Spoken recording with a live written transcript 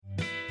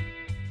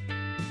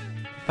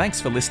Thanks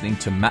for listening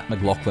to Matt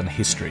McLaughlin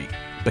History.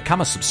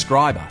 Become a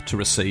subscriber to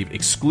receive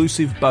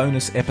exclusive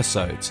bonus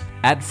episodes,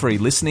 ad-free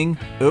listening,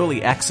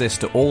 early access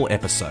to all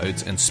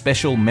episodes, and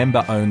special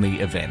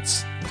member-only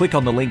events. Click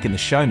on the link in the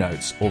show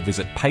notes or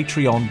visit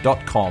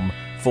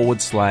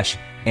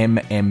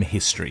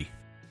patreon.com/mmhistory.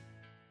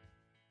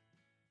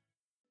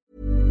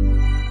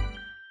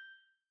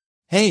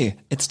 Hey,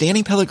 it's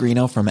Danny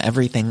Pellegrino from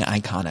Everything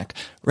Iconic.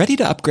 Ready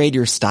to upgrade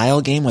your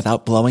style game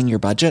without blowing your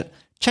budget?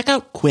 Check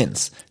out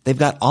Quince. They've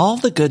got all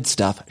the good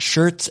stuff,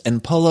 shirts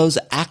and polos,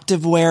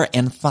 activewear,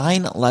 and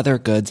fine leather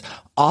goods,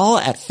 all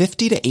at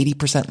 50 to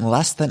 80%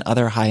 less than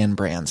other high-end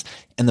brands.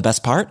 And the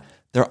best part?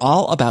 They're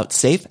all about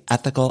safe,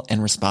 ethical,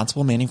 and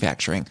responsible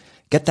manufacturing.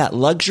 Get that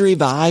luxury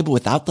vibe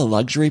without the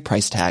luxury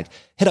price tag.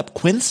 Hit up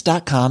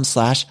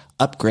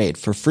quince.com/upgrade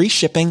for free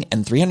shipping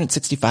and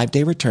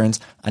 365-day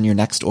returns on your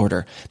next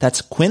order.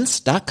 That's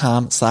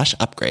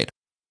quince.com/upgrade.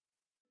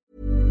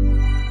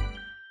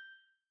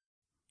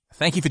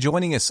 Thank you for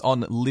joining us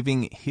on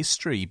Living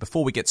History.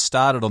 Before we get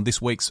started on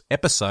this week's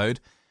episode,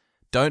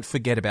 don't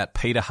forget about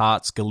Peter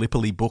Hart's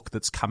Gallipoli book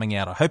that's coming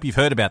out. I hope you've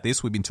heard about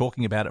this. We've been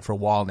talking about it for a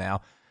while now.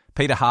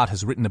 Peter Hart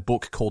has written a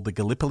book called The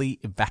Gallipoli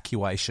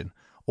Evacuation,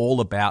 all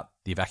about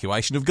the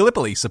evacuation of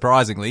Gallipoli,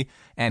 surprisingly,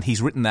 and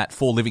he's written that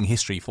for Living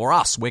History. For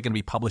us, we're going to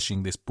be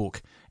publishing this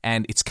book,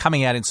 and it's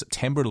coming out in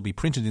September. It'll be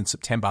printed in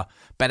September,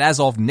 but as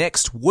of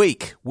next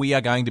week, we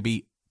are going to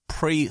be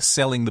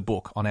pre-selling the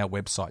book on our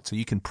website, so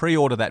you can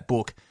pre-order that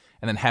book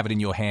and then have it in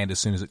your hand as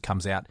soon as it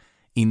comes out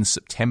in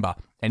September.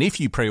 And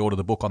if you pre-order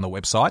the book on the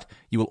website,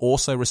 you will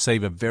also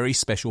receive a very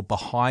special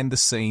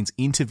behind-the-scenes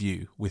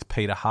interview with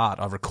Peter Hart.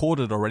 I've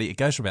recorded it already. It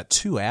goes for about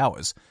 2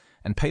 hours,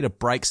 and Peter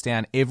breaks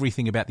down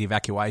everything about the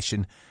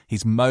evacuation,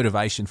 his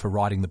motivation for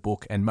writing the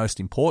book, and most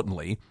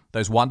importantly,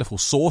 those wonderful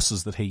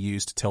sources that he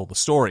used to tell the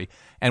story.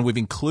 And we've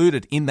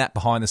included in that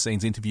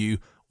behind-the-scenes interview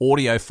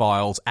audio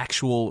files,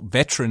 actual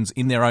veterans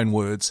in their own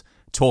words,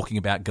 talking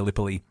about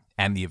Gallipoli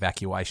and the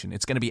evacuation.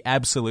 It's going to be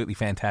absolutely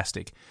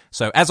fantastic.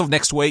 So as of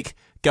next week,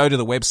 go to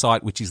the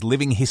website, which is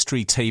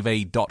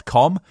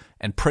livinghistorytv.com,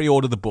 and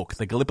pre-order the book,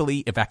 The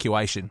Gallipoli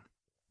Evacuation.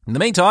 In the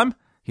meantime,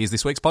 here's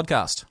this week's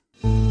podcast.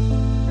 A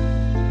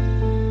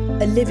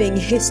Living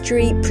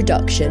History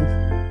production.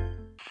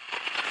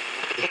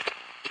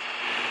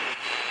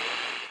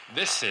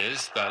 This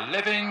is the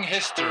Living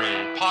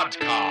History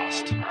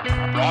podcast,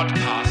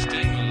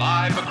 broadcasting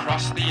live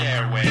across the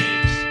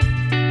airwaves.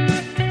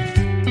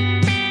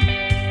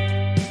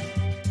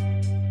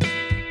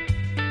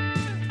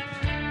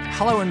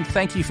 Hello and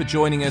thank you for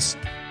joining us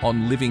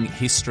on Living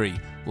History.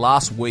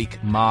 Last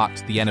week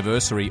marked the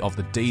anniversary of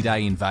the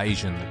D-Day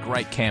invasion, the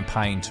great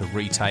campaign to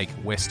retake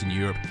Western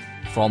Europe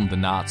from the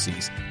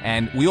Nazis.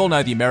 And we all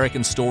know the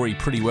American story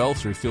pretty well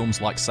through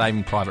films like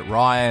Saving Private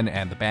Ryan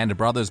and the Band of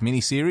Brothers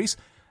miniseries.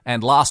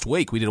 And last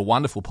week we did a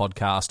wonderful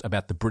podcast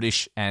about the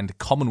British and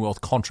Commonwealth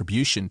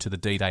contribution to the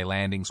D-Day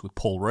landings with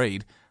Paul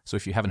Reed. So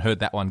if you haven't heard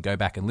that one, go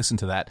back and listen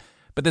to that.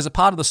 But there's a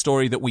part of the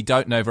story that we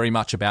don't know very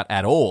much about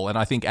at all, and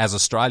I think as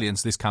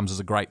Australians this comes as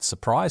a great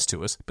surprise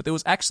to us, but there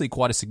was actually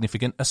quite a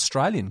significant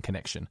Australian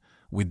connection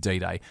with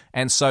D-Day.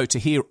 And so to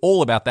hear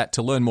all about that,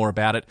 to learn more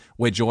about it,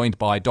 we're joined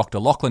by Dr.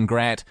 Lachlan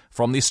Grant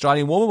from the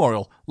Australian War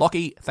Memorial.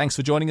 Lockie, thanks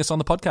for joining us on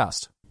the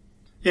podcast.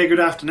 Yeah,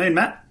 good afternoon,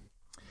 Matt.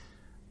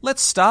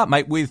 Let's start,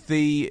 mate, with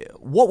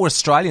what were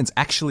Australians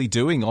actually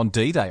doing on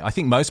D-Day? I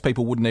think most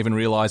people wouldn't even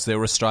realise there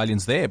were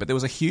Australians there, but there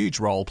was a huge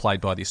role played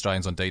by the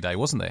Australians on D-Day,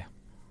 wasn't there?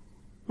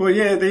 Well,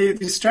 yeah,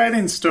 the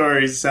Australian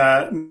story is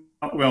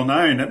not well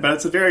known, but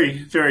it's a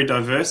very, very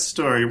diverse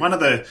story. One of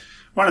the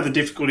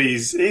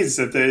difficulties is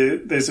that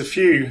there's a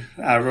few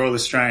Royal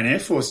Australian Air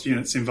Force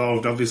units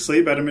involved,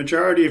 obviously, but a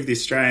majority of the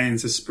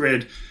Australians are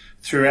spread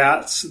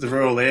throughout the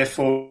Royal Air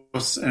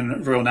Force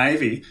and Royal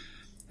Navy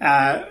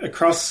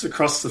across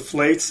the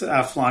fleet,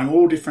 flying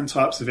all different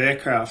types of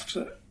aircraft.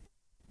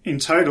 In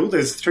total,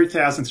 there's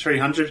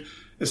 3,300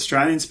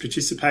 Australians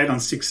participate on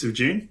 6th of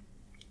June.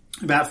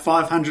 About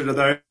 500 of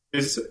those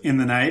in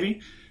the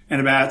Navy,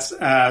 and about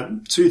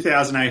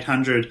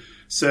 2,800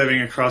 serving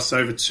across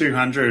over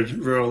 200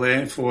 Royal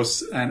Air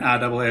Force and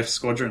RAAF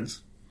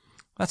squadrons.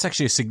 That's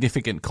actually a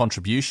significant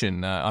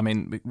contribution. I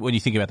mean, when you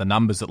think about the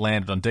numbers that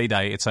landed on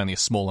D-Day, it's only a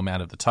small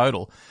amount of the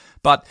total.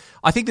 But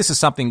I think this is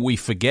something we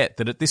forget,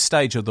 that at this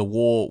stage of the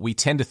war, we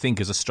tend to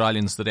think as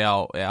Australians that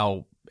our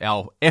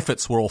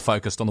efforts were all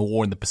focused on the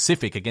war in the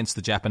Pacific against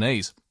the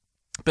Japanese.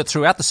 But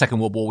throughout the Second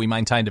World War, we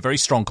maintained a very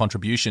strong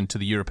contribution to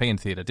the European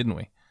theatre, didn't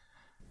we?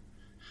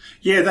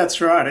 Yeah, that's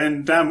right.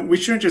 And we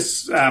shouldn't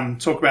just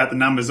talk about the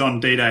numbers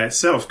on D-Day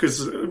itself,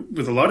 because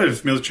with a lot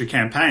of military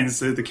campaigns,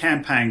 the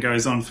campaign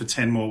goes on for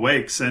 10 more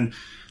weeks. And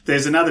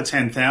there's another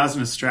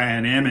 10,000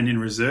 Australian airmen in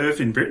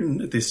reserve in Britain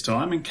at this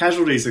time. And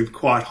casualties are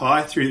quite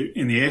high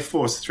in the Air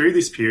Force through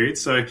this period.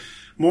 So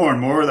more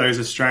and more of those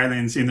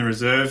Australians in the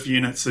reserve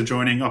units are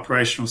joining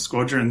operational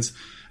squadrons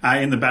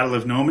in the Battle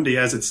of Normandy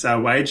as it's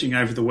waging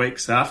over the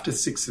weeks after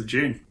 6th of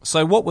June.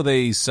 So what were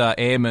these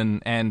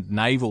airmen and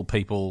naval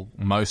people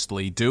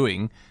mostly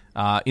doing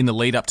in the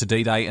lead up to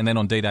D-Day and then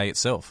on D-Day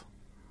itself?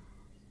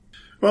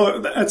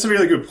 Well, that's a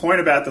really good point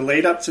about the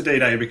lead up to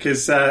D-Day,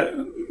 because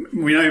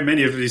we know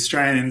many of the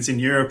Australians in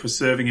Europe were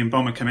serving in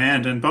Bomber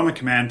Command, and Bomber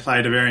Command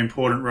played a very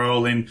important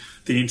role in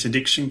the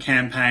interdiction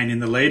campaign in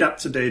the lead up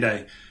to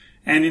D-Day.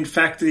 And in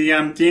fact, the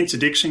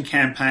interdiction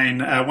campaign,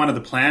 one of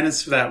the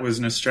planners for that was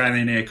an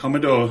Australian Air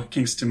Commodore,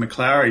 Kingston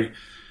McClary,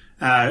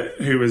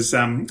 who was,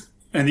 and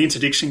the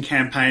interdiction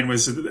campaign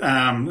was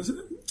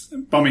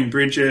bombing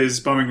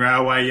bridges, bombing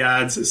railway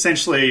yards,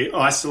 essentially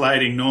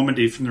isolating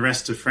Normandy from the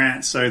rest of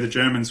France so the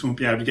Germans wouldn't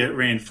be able to get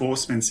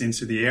reinforcements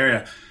into the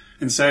area.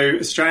 And so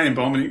Australian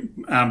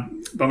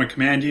Bomber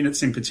Command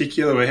units in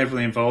particular were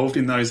heavily involved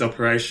in those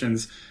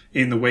operations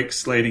in the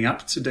weeks leading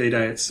up to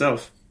D-Day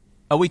itself.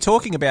 Are we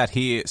talking about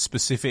here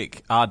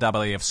specific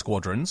RAAF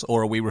squadrons,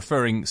 or are we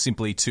referring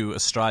simply to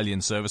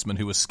Australian servicemen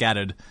who were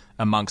scattered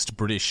amongst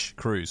British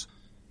crews?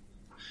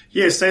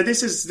 Yeah, so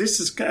this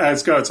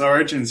has got its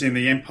origins in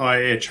the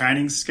Empire Air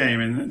Training Scheme,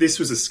 and this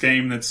was a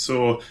scheme that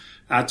saw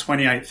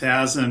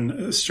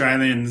 28,000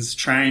 Australians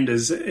trained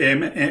as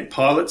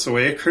pilots or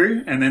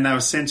aircrew, and then they were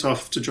sent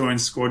off to join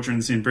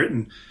squadrons in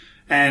Britain.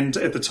 And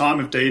at the time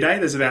of D-Day,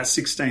 there's about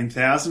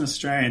 16,000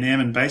 Australian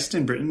airmen based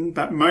in Britain,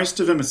 but most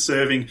of them are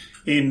serving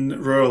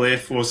in Royal Air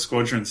Force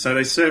squadrons. So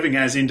they're serving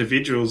as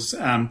individuals,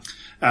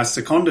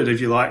 seconded,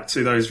 if you like,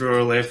 to those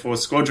Royal Air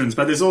Force squadrons.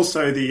 But there's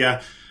also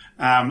the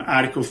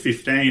Article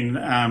 15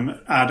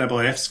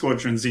 RAAF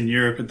squadrons in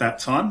Europe at that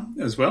time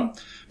as well.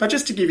 But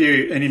just to give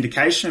you an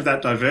indication of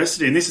that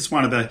diversity, and this is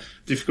one of the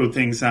difficult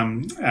things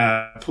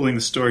pulling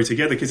the story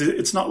together, because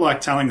it's not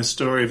like telling the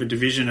story of a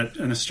division,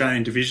 an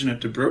Australian division at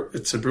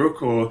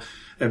Tobruk, or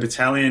a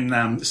battalion,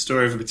 the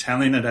story of a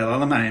battalion at El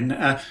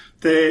Alamein.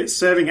 They're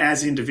serving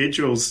as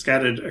individuals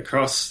scattered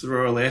across the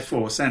Royal Air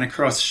Force and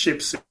across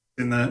ships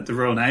in the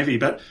Royal Navy.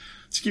 But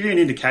to give you an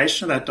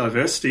indication of that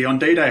diversity, on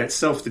D-Day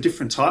itself, the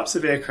different types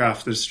of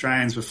aircraft that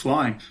Australians were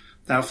flying.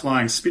 They were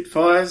flying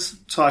Spitfires,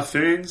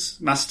 Typhoons,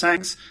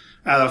 Mustangs.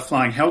 They were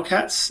flying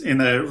Hellcats in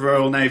the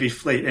Royal Navy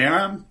Fleet Air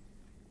Arm,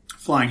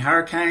 flying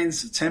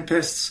Hurricanes,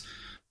 Tempests,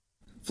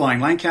 flying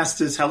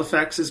Lancasters,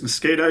 Halifaxes,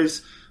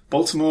 Mosquitoes,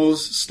 Baltimores,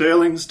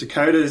 Sterlings,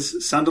 Dakotas,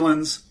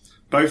 Sunderlands,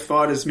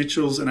 Beaufighters,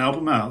 Mitchells and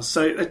Albemarles.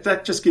 So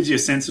that just gives you a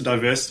sense of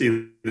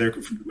diversity there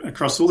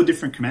across all the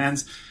different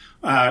commands.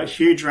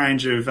 Huge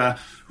range of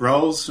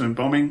roles from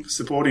bombing,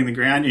 supporting the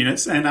ground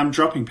units, and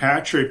dropping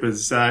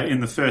paratroopers in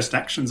the first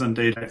actions on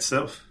D-Day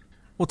itself.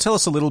 Well, tell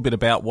us a little bit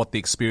about what the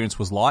experience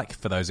was like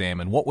for those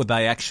airmen. What were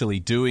they actually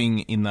doing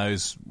in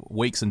those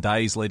weeks and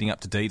days leading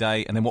up to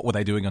D-Day, and then what were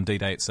they doing on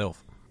D-Day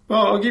itself?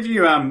 Well, I'll give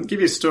you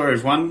a story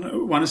of one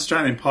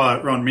Australian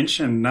pilot, Ron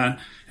Minchin,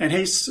 and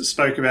he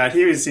spoke about,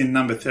 he was in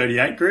number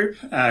 38 group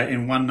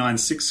in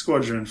 196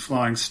 Squadron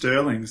flying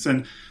Sterlings,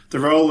 and the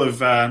role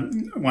of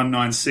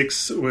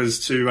 196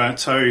 was to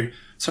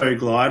tow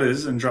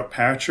gliders and drop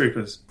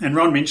paratroopers. And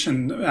Ron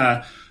Minchin,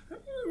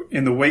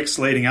 in the weeks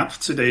leading up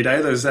to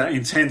D-Day, there was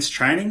intense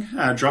training,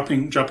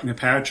 dropping the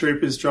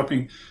paratroopers,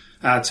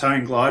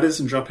 towing gliders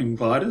and dropping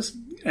gliders.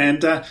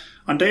 And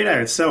on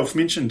D-Day itself,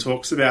 Minchin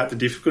talks about the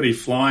difficulty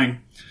flying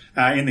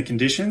in the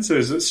conditions. There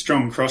was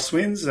strong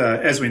crosswinds.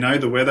 As we know,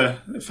 the weather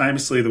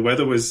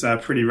was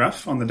pretty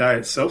rough on the day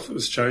itself it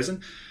was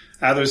chosen.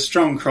 There was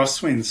strong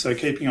crosswinds, so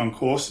keeping on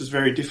course was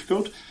very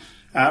difficult.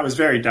 It was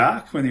very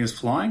dark when he was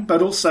flying,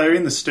 but also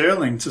in the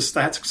Sterling,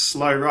 they had to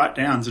slow right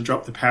down to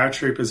drop the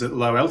paratroopers at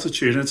low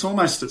altitude, and it's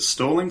almost at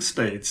stalling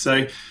speed.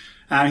 So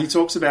he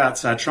talks about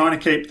trying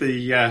to keep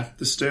the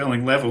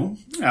Sterling level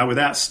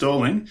without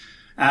stalling,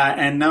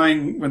 and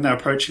knowing when they were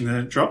approaching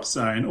the drop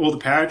zone, all the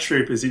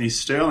paratroopers in his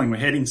Sterling were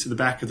heading to the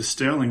back of the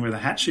Sterling where the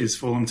hatch is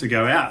for them to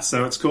go out.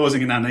 So it's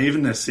causing an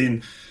unevenness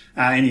in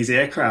his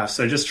aircraft.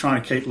 So just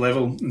trying to keep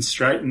level and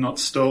straight and not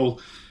stall.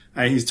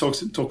 He's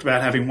talked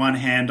about having one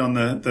hand on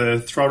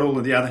the throttle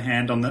and the other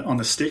hand on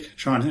the stick,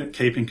 trying to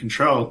keep in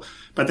control.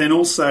 But then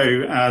also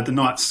the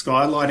night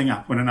sky lighting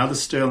up when another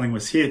Sterling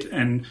was hit,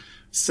 and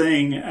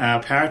seeing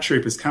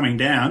paratroopers coming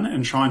down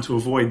and trying to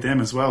avoid them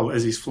as well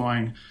as he's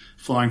flying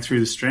through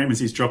the stream as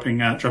he's dropping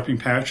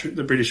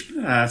the British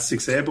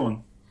 6th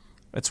Airborne.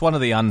 It's one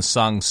of the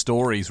unsung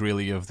stories,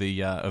 really, of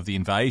the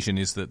invasion,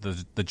 is that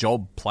the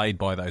job played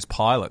by those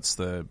pilots.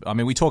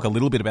 We talk a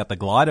little bit about the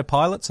glider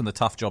pilots and the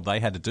tough job they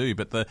had to do,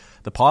 but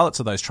the pilots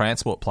of those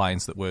transport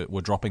planes that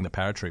were dropping the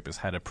paratroopers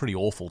had a pretty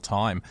awful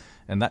time,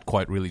 and that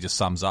quote really just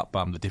sums up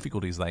the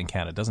difficulties they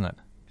encountered, doesn't it?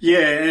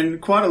 Yeah,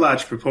 and quite a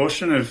large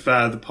proportion of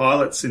the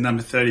pilots in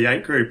number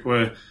 38 group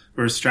were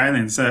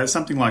Australians,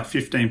 something like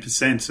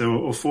 15%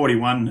 or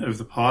 41 of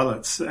the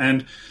pilots,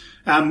 and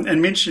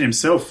Minchin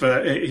himself,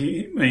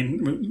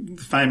 the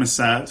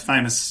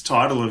famous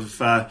title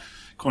of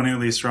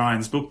Cornelius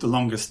Ryan's book, The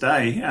Longest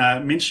Day.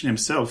 Minchin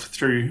himself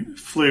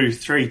flew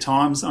 3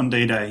 times on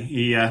D-Day.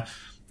 He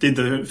did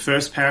the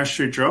first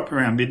parachute drop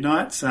around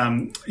midnight.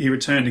 He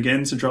returned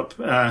again to drop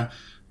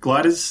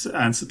gliders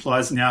and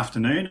supplies in the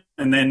afternoon,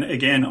 and then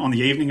again on the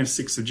evening of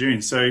 6th of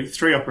June. So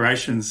 3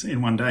 operations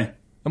in one day.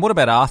 And what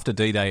about after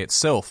D-Day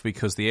itself?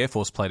 Because the Air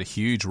Force played a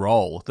huge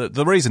role.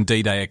 The reason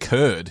D-Day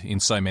occurred in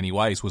so many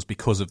ways was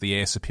because of the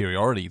air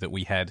superiority that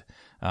we had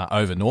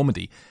over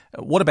Normandy.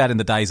 What about in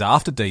the days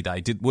after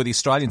D-Day? Were the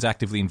Australians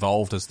actively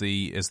involved as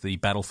the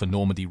battle for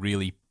Normandy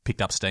really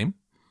picked up steam?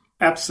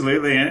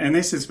 Absolutely, and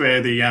this is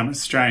where the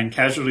Australian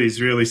casualties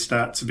really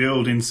start to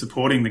build in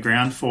supporting the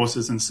ground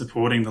forces and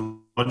supporting the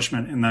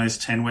lodgement in those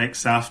 10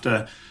 weeks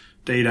after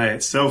D-Day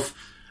itself.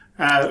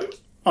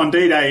 On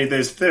D-Day,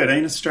 there's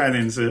 13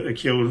 Australians are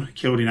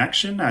killed in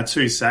action,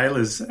 2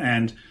 sailors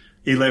and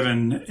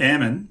 11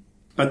 airmen.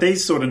 But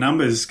these sort of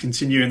numbers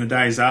continue in the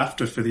days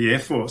after for the Air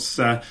Force.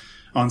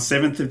 On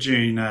 7th of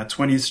June,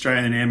 20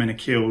 Australian airmen are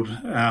killed.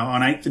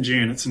 On 8th of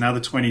June, it's another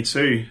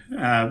 22.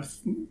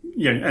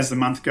 As the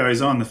month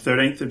goes on, the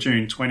 13th of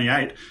June,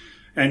 28.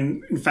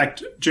 And in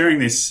fact, during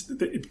this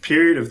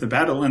period of the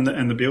battle and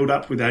the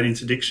build-up with that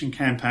interdiction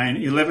campaign,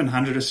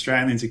 1,100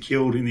 Australians are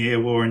killed in the air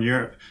war in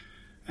Europe.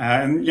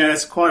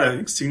 That's quite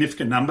a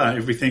significant number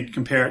if we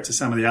compare it to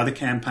some of the other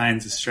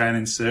campaigns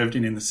Australians served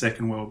in the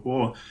Second World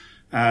War.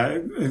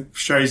 It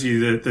shows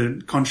you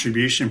the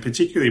contribution,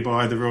 particularly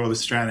by the Royal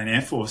Australian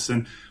Air Force.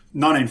 And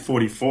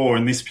 1944,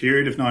 and this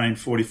period of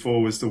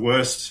 1944 was the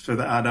worst for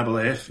the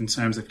RAAF in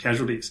terms of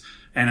casualties.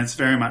 And it's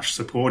very much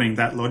supporting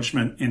that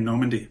lodgement in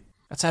Normandy.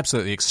 That's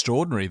absolutely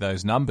extraordinary,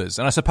 those numbers.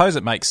 And I suppose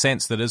it makes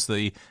sense that as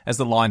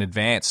the line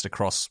advanced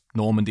across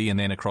Normandy and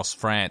then across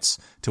France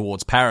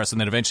towards Paris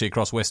and then eventually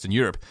across Western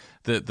Europe,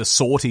 the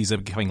sorties are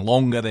becoming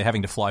longer, they're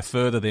having to fly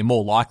further, they're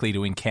more likely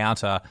to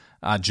encounter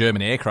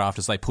German aircraft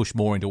as they push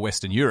more into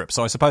Western Europe.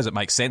 So I suppose it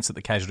makes sense that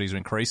the casualties are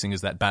increasing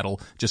as that battle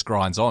just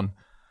grinds on.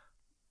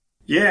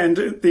 Yeah, and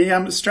the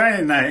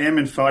Australian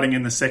airmen fighting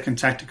in the 2nd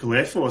Tactical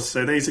Air Force,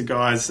 so these are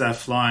guys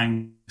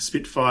flying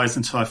Spitfires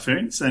and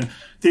Typhoons, and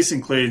this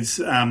includes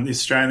the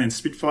Australian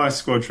Spitfire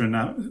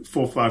Squadron,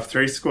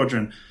 453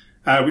 Squadron,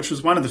 which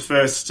was one of the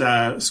first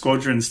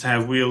squadrons to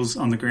have wheels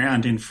on the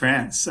ground in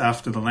France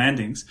after the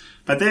landings.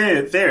 But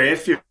their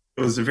airfields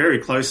are very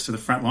close to the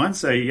front line,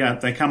 so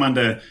they come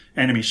under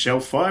enemy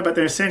shell fire, but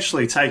they're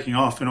essentially taking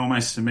off and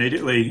almost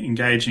immediately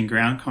engaging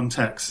ground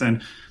contacts,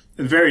 and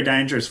very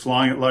dangerous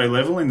flying at low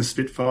level in the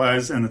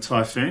Spitfires and the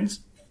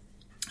Typhoons.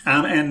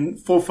 And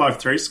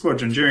 453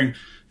 Squadron,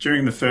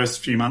 during the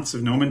first few months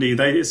of Normandy,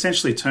 they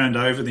essentially turned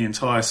over the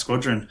entire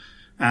squadron.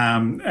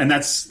 And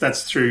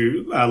that's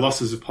through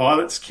losses of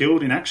pilots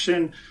killed in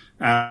action,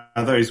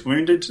 those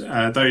wounded,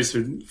 those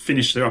who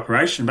finished their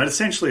operation. But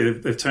essentially,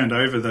 they've turned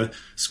over the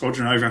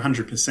squadron over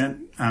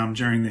 100%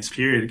 during this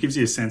period. It gives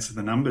you a sense of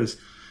the numbers.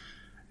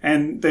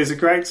 And there's a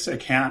great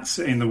account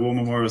in the War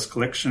Memorials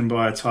collection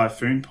by a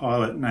Typhoon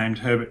pilot named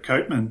Herbert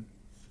Copeman.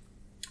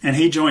 And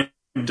he joined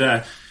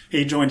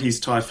his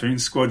Typhoon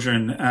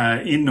squadron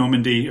in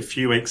Normandy a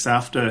few weeks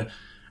after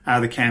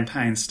the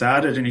campaign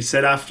started. And he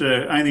said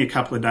after only a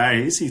couple of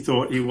days, he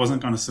thought he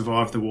wasn't going to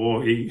survive the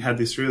war. He had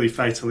this really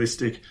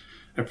fatalistic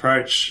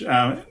approach.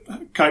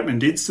 Copeman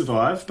did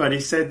survive, but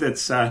he said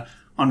that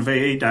on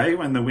VE Day,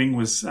 when the wing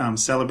was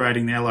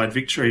celebrating the Allied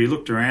victory, he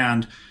looked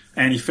around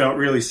and he felt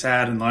really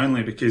sad and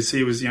lonely because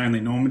he was the only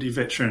Normandy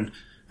veteran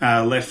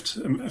left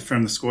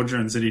from the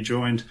squadrons that he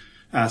joined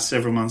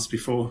several months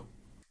before.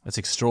 That's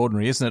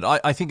extraordinary, isn't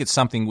it? I think it's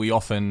something we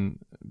often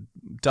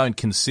don't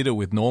consider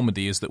with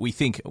Normandy, is that we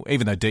think,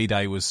 even though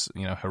D-Day was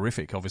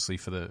horrific, obviously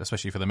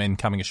especially for the men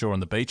coming ashore on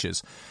the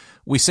beaches,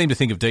 we seem to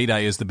think of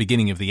D-Day as the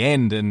beginning of the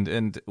end,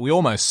 and we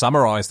almost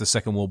summarise the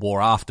Second World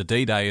War after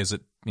D-Day as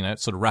it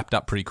sort of wrapped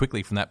up pretty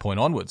quickly from that point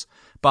onwards.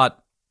 But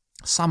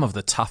some of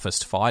the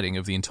toughest fighting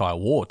of the entire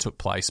war took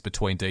place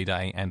between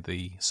D-Day and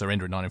the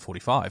surrender in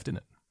 1945, didn't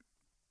it?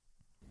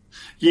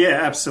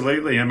 Yeah,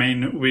 absolutely. I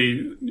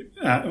mean,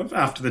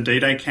 after the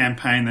D-Day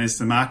campaign, there's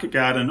the Market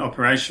Garden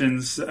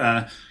operations,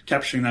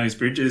 capturing those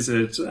bridges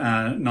at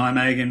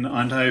Nijmegen,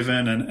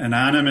 Eindhoven and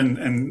Arnhem,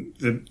 and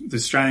the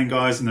Australian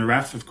guys in the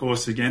RAF, of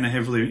course, again, are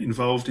heavily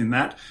involved in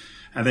that.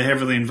 They're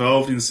heavily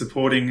involved in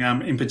supporting,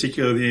 in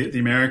particular, the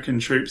American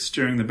troops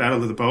during the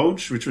Battle of the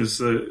Bulge, which was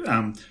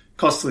the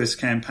costliest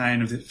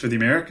campaign for the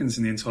Americans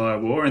in the entire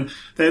war, and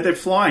they're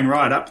flying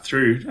right up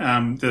through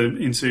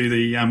into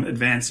the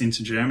advance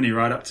into Germany,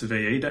 right up to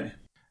VE Day.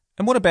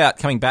 And what about,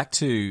 coming back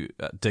to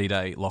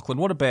D-Day, Lachlan,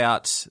 what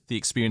about the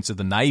experience of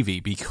the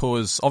Navy?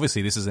 Because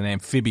obviously this is an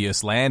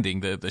amphibious landing.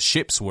 The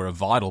ships were a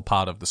vital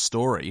part of the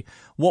story.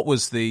 What were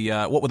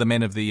the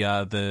men of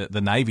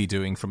the Navy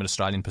doing from an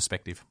Australian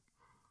perspective?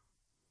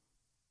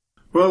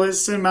 Well,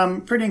 there's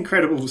some pretty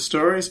incredible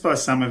stories by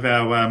some of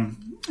our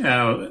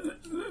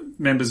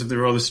members of the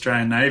Royal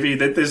Australian Navy.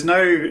 There's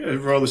no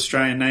Royal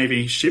Australian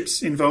Navy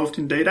ships involved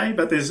in D-Day,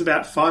 but there's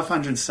about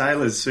 500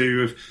 sailors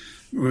who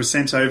were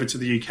sent over to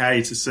the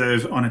UK to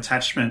serve on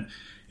attachment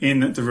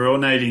in the Royal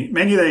Navy.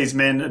 Many of these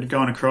men had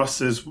gone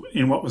across as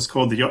in what was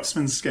called the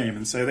Yachtsman Scheme,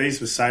 and so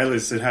these were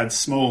sailors that had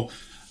small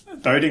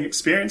boating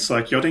experience,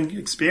 like yachting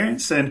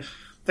experience, and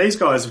these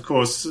guys, of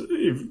course,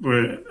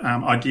 were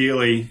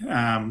ideally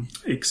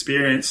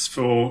experienced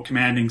for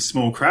commanding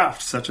small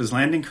craft, such as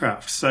landing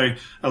craft. So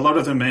a lot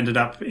of them ended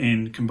up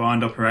in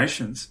combined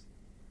operations.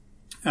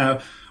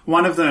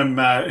 One of them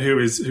who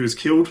was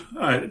killed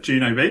at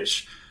Juno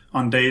Beach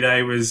on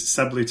D-Day was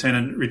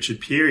Sub-Lieutenant Richard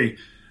Peary.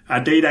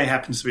 D-Day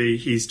happened to be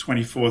his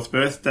 24th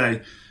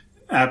birthday.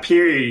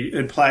 Peary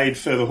had played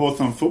for the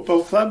Hawthorn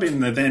Football Club in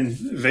the then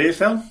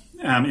VFL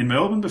in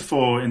Melbourne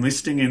before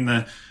enlisting in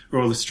the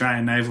Royal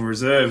Australian Naval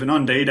Reserve. And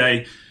on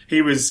D-Day,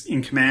 he was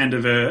in command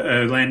of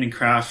a landing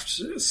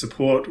craft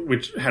support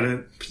which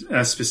had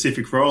a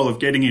specific role of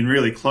getting in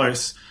really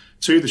close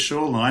to the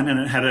shoreline, and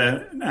it had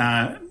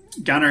a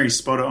gunnery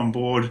spotter on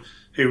board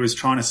who was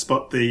trying to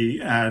spot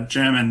the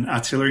German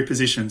artillery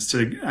positions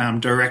to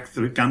direct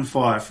the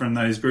gunfire from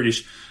those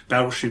British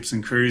battleships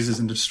and cruisers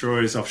and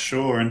destroyers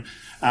offshore. And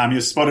he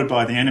was spotted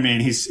by the enemy,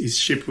 and his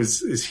ship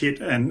was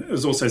hit, and it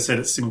was also said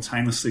it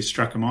simultaneously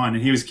struck a mine,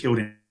 and he was killed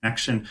in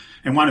action.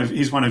 And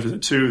he's one of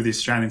two of the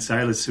Australian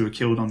sailors who were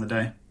killed on the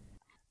day.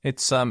 It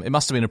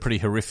must have been a pretty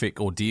horrific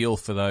ordeal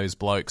for those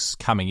blokes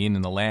coming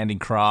in the landing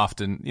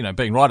craft, and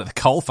being right at the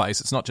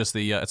coalface. It's not just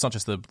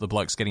the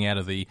blokes getting out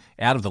of the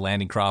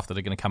landing craft that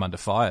are going to come under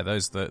fire.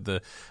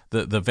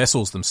 The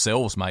vessels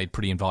themselves made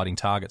pretty inviting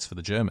targets for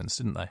the Germans,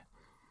 didn't they?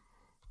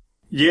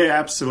 Yeah,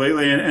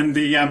 absolutely. And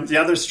the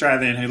other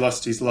Australian who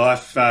lost his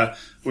life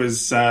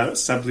was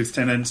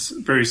Sub-Lieutenant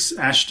Bruce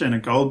Ashton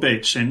at Gold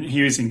Beach, and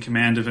he was in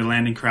command of a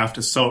landing craft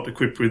assault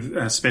equipped with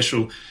a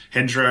special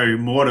hedgerow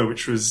mortar,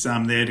 which was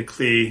there to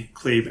clear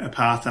a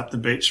path up the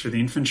beach for the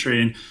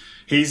infantry. And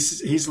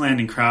his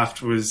landing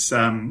craft was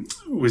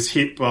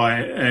hit by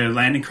a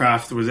landing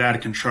craft that was out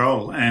of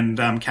control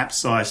and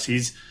capsized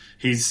his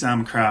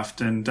craft,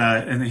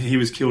 and he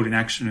was killed in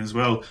action as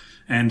well.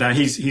 And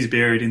he's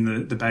buried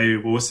in the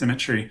Bayeux War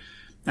Cemetery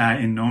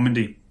in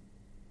Normandy.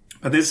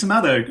 But there's some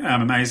other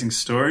amazing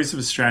stories of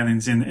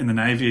Australians in the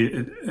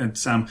Navy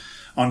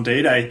on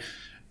D-Day.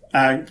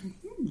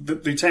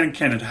 Lieutenant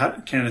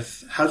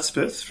Kenneth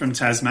Hudspeth from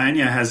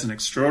Tasmania has an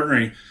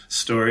extraordinary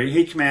story.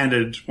 He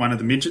commanded one of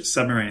the midget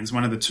submarines,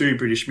 one of the two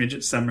British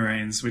midget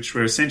submarines, which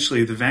were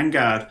essentially the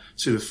vanguard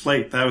to the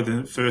fleet. They were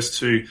the first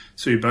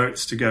two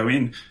boats to go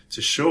in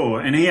to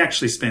shore. And he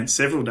actually spent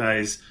several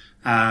days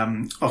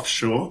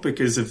offshore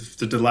because of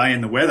the delay in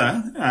the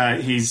weather.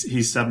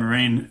 His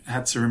submarine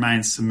had to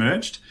remain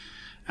submerged,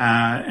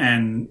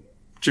 and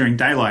during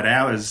daylight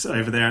hours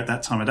over there at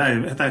that time of day,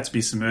 they had to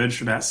be submerged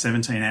for about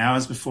 17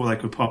 hours before they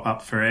could pop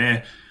up for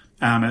air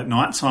at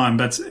night time.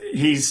 But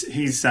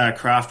his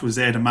craft was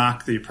there to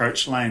mark the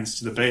approach lanes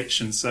to the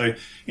beach, and so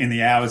in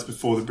the hours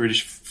before the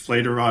British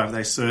fleet arrived,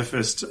 they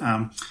surfaced,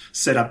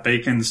 set up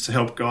beacons to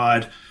help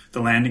guide the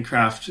landing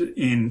craft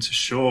into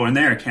shore. And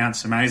their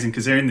account's amazing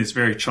because they're in this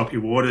very choppy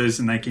waters,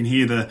 and they can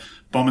hear the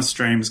bomber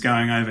streams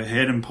going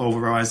overhead and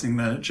pulverising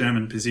the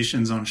German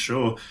positions on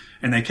shore.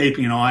 And they're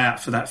keeping an eye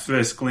out for that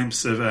first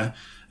glimpse of a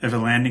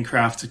landing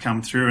craft to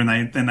come through.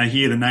 And then they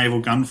hear the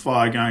naval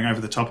gunfire going over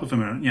the top of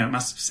them. And, it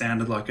must have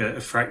sounded like a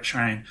freight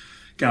train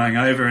going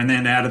over. And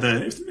then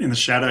in the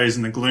shadows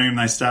and the gloom,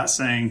 they start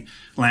seeing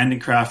landing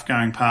craft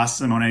going past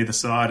them on either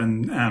side.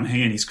 And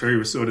he and his crew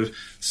were sort of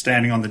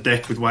standing on the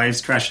deck with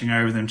waves crashing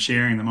over them,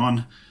 cheering them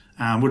on.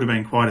 Would have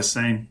been quite a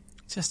scene.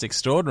 Just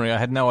extraordinary. I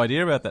had no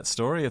idea about that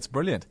story. It's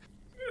brilliant.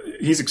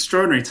 His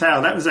extraordinary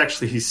tale, that was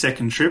actually his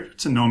second trip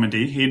to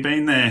Normandy. He'd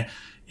been there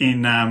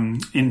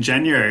in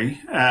January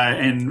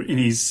and in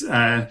his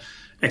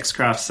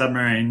X-Craft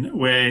submarine,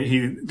 where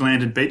he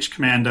landed beach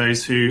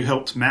commandos who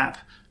helped map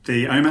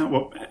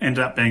what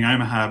ended up being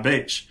Omaha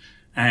Beach.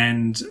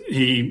 And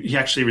he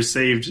actually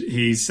received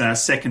his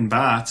second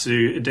bar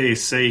to a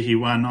DSC he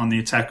won on the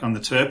attack on the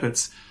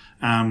Tirpitz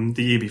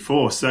the year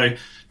before. So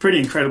pretty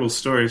incredible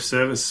story of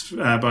service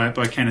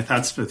by Kenneth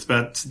Hudspeth.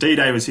 But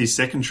D-Day was his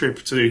second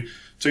trip to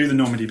the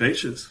Normandy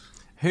beaches.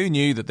 Who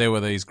knew that there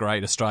were these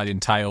great Australian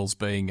tales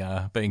being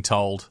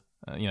told,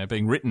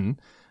 being written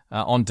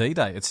on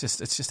D-Day? It's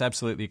just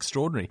absolutely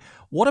extraordinary.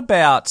 What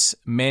about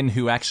men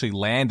who actually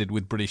landed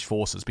with British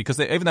forces? Because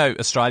even though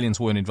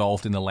Australians weren't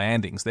involved in the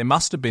landings, there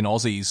must have been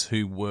Aussies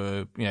who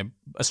were,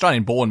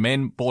 Australian-born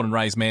men, born and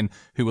raised men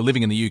who were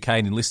living in the UK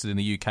and enlisted in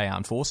the UK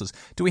Armed Forces.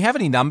 Do we have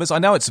any numbers? I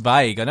know it's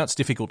vague. I know it's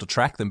difficult to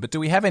track them, but do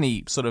we have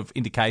any sort of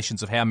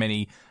indications of how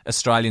many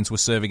Australians were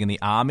serving in the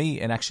army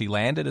and actually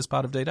landed as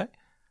part of D-Day?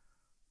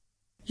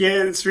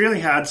 Yeah, it's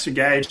really hard to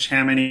gauge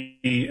how many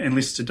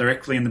enlisted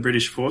directly in the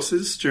British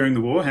forces during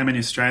the war, how many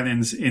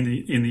Australians in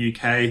the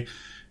UK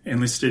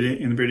enlisted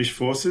in the British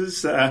forces.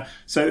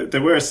 So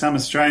there were some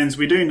Australians.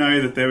 We do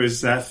know that there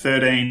was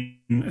 13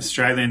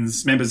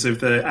 Australians, members of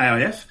the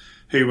AIF,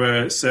 who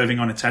were serving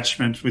on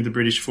attachment with the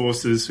British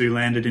forces who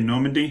landed in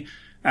Normandy.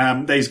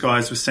 These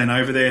guys were sent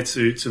over there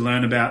to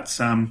learn about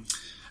some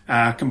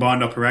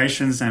combined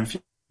operations,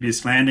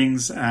 amphibious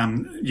landings,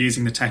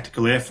 using the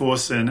Tactical Air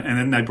Force, and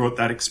then they brought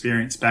that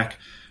experience back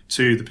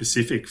to the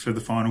Pacific for the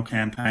final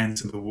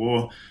campaigns of the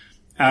war.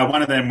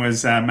 One of them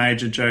was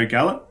Major Joe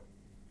Gallup,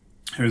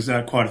 who was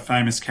quite a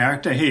famous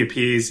character. He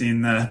appears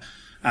in the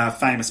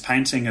famous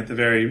painting at the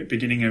very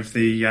beginning of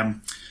the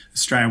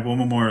Australian War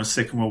Memorial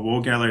Second World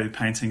War Gallery, the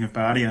painting of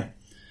Bardia.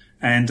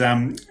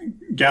 And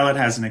Gallett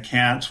has an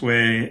account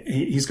where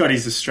he's got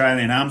his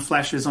Australian arm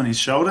flashes on his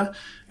shoulder,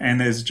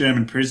 and there's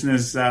German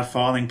prisoners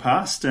filing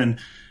past. And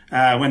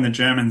when the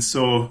Germans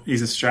saw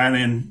his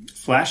Australian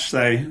flash,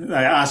 they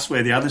asked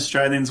where the other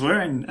Australians were,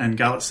 and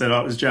Gallett said,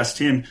 it was just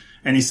him.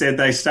 And he said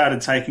they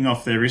started taking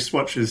off their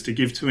wristwatches to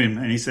give to him.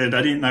 And he said,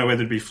 I didn't know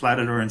whether to be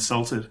flattered or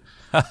insulted.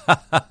 I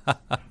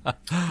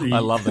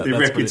love that. The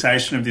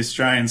reputation of the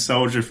Australian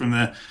soldier from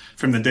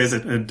the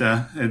desert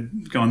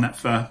had gone that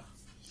far.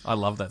 I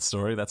love that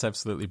story. That's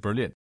absolutely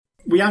brilliant.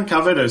 We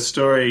uncovered a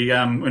story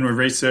when we were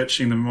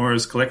researching the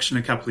Memorials collection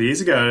a couple of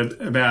years ago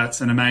about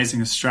an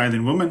amazing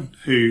Australian woman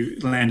who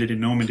landed in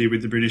Normandy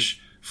with the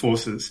British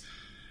forces.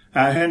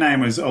 Her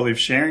name was Olive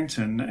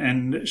Sherrington,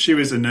 and she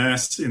was a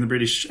nurse in the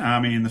British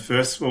Army in the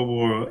First World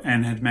War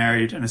and had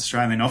married an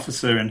Australian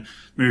officer and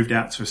moved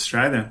out to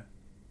Australia.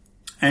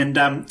 And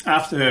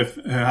after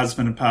her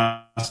husband had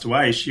passed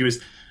away, she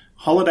was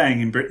holidaying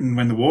in Britain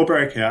when the war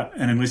broke out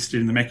and enlisted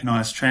in the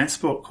Mechanised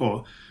Transport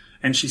Corps.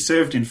 And she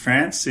served in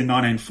France in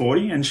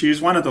 1940, and she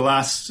was one of the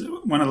last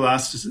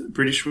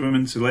British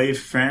women to leave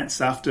France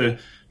after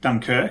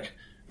Dunkirk.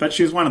 But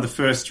she was one of the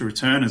first to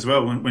return as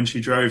well when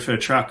she drove her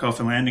truck off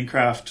a landing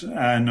craft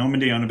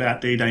Normandy on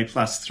about D-Day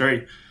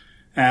 +3.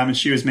 And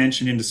she was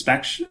mentioned in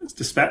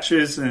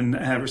dispatches and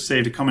have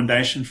received a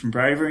commendation from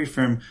bravery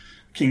from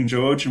King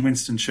George and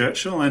Winston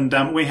Churchill.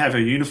 And we have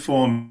her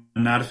uniform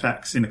and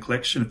artefacts in the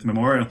collection at the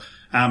memorial.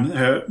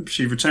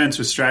 She returned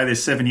to Australia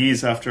 7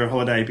 years after her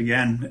holiday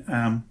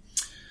began,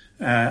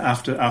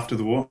 after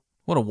the war.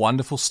 What a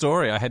wonderful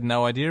story. I had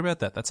no idea about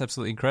that. That's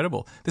absolutely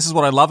incredible. This is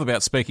what I love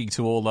about speaking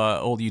to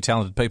all you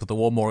talented people at the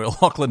War Memorial,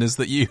 Lachlan, is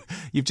that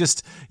you've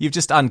just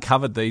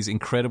uncovered these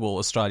incredible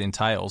Australian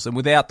tales. And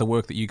without the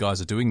work that you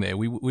guys are doing there,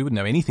 we wouldn't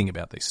know anything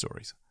about these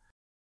stories.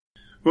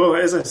 Well,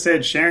 as I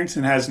said,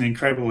 Sherrington has an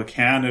incredible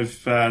account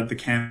of the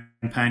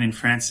campaign in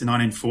France in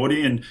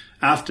 1940, and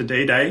after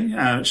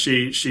D-Day,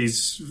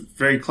 she's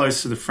very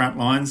close to the front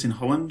lines in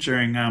Holland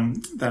during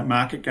that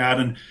Market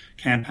Garden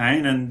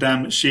campaign,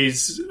 and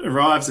she's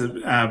arrives at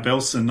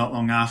Belsen not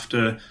long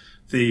after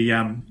the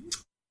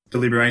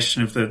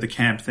liberation of the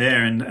camp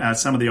there, and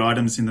some of the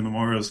items in the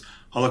memorial's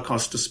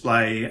Holocaust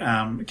display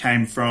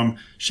came from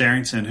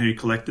Sherrington, who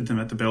collected them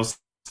at the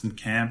Belsen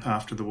camp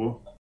after the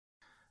war.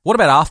 What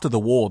about after the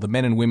war, the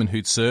men and women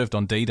who'd served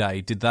on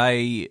D-Day? Did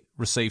they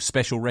receive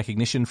special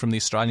recognition from the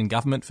Australian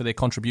government for their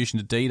contribution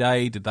to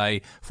D-Day? Did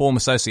they form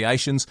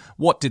associations?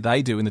 What did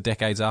they do in the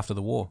decades after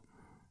the war?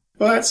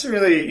 Well, that's a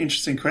really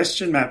interesting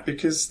question, Matt,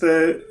 because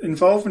the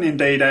involvement in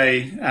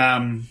D-Day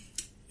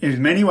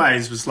in many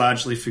ways was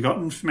largely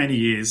forgotten for many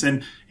years.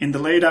 And in the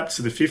lead up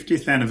to the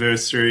 50th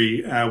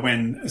anniversary,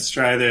 when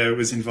Australia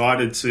was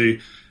invited to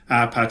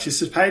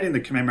participate in the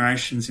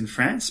commemorations in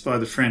France by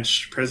the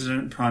French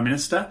President and Prime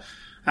Minister,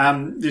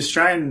 the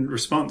Australian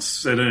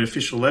response at an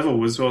official level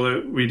was,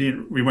 well,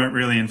 we weren't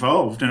really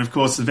involved. And of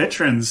course, the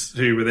veterans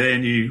who were there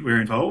knew we were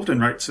involved and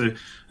wrote to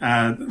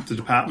the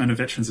Department of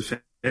Veterans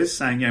Affairs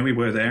saying, yeah, we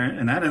were there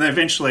and that. And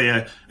eventually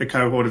a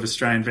cohort of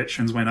Australian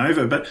veterans went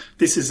over. But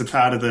this is a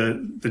part of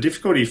the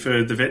difficulty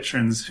for the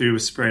veterans who were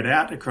spread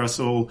out across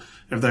all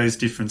of those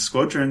different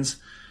squadrons.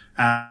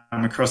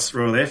 Across the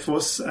Royal Air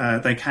Force.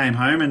 They came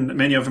home, and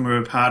many of them were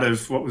a part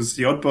of what was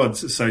the Odd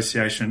Bods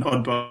Association.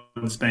 Odd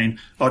Bods being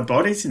odd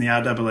bodies in the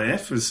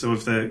RAAF was sort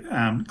of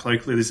the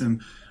colloquialism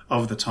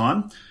of the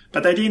time.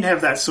 But they didn't have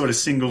that sort of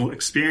single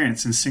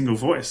experience and single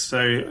voice.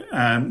 So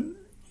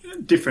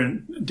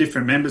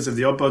different members of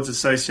the Odd Bods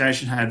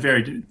Association had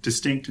very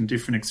distinct and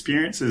different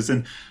experiences.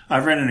 And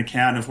I've read an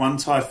account of one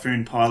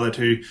Typhoon pilot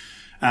who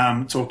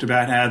talked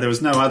about how there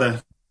was no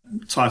other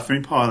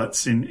Typhoon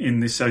pilots in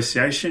the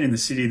association in the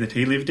city that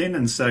he lived in,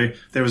 and so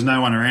there was no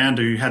one around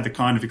who had the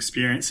kind of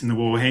experience in the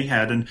war he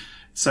had. And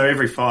so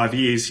every 5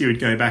 years he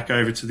would go back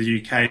over to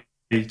the UK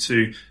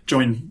to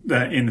join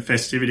in the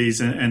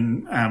festivities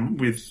and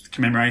with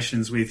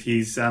commemorations with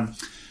his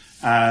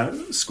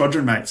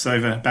squadron mates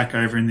back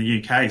over in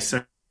the UK.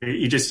 So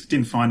he just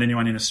didn't find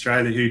anyone in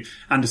Australia who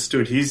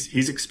understood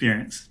his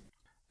experience.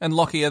 And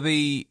Lockie,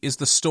 is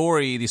the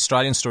story, the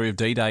Australian story of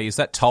D-Day, is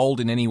that told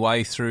in any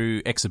way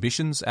through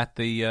exhibitions at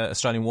the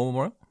Australian War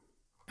Memorial?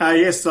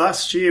 Yes,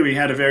 last year we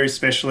had a very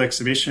special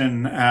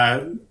exhibition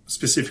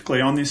specifically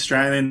on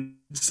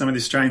some of the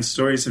Australian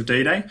stories of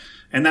D-Day,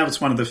 and that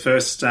was one of the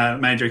first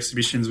major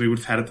exhibitions we would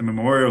have had at the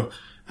memorial,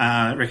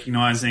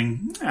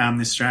 recognising the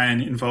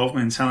Australian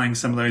involvement in telling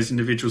some of those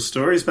individual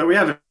stories. But we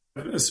have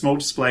a small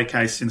display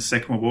case in the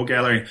Second World War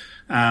Gallery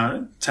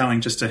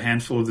telling just a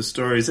handful of the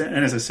stories,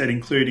 and as I said,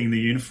 including the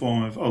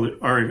uniform of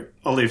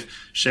Olive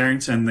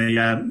Sherrington,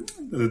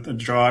 the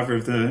driver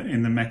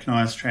in the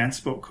Mechanised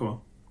Transport Corps.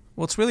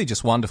 Well, it's really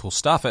just wonderful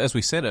stuff. As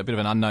we said, a bit of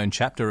an unknown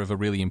chapter of a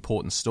really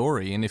important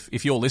story. And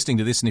if you're listening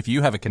to this and if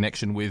you have a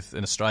connection with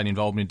an Australian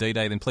involvement in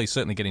D-Day, then please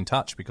certainly get in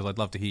touch because I'd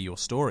love to hear your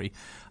story.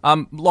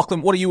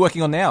 Lachlan, what are you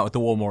working on now at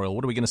the War Memorial?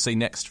 What are we going to see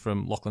next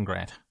from Lachlan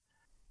Grant?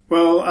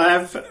 Well,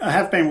 I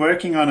have been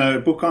working on a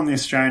book on the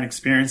Australian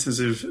experiences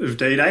of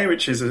D-Day,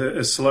 which is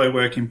a slow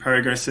work in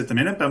progress at the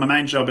minute. But my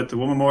main job at the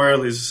War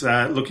Memorial is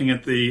looking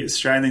at the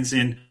Australians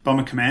in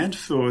Bomber Command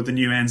for the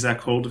new Anzac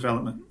Hall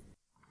development.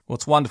 Well,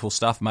 it's wonderful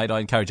stuff, mate. I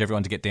encourage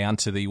everyone to get down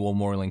to the War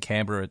Memorial in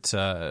Canberra,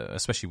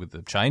 especially with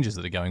the changes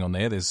that are going on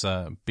there. There's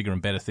bigger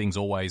and better things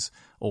always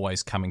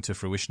coming to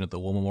fruition at the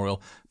War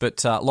Memorial.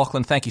 But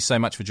Lachlan, thank you so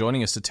much for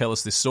joining us to tell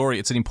us this story.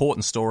 It's an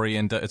important story,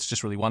 and it's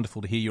just really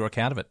wonderful to hear your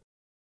account of it.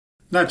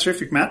 No,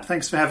 terrific, Matt.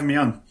 Thanks for having me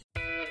on.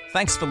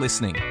 Thanks for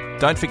listening.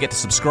 Don't forget to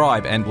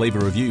subscribe and leave a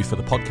review for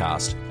the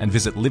podcast, and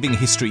visit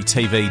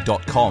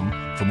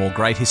livinghistorytv.com for more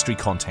great history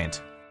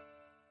content.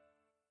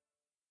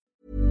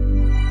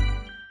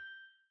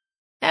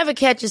 Ever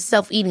catch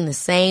yourself eating the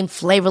same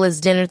flavorless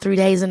dinner 3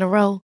 days in a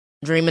row?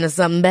 Dreaming of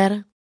something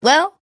better?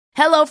 Well,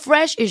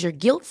 HelloFresh is your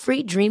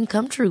guilt-free dream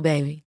come true,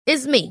 baby.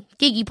 It's me,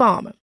 Keke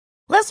Palmer.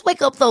 Let's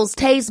wake up those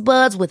taste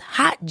buds with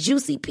hot,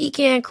 juicy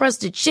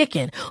pecan-crusted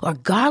chicken or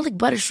garlic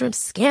butter shrimp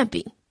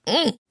scampi.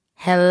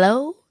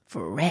 Hello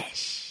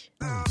Fresh.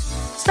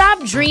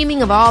 Stop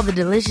dreaming of all the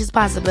delicious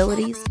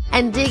possibilities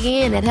and dig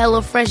in at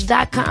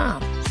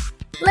HelloFresh.com.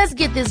 Let's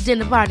get this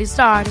dinner party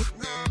started.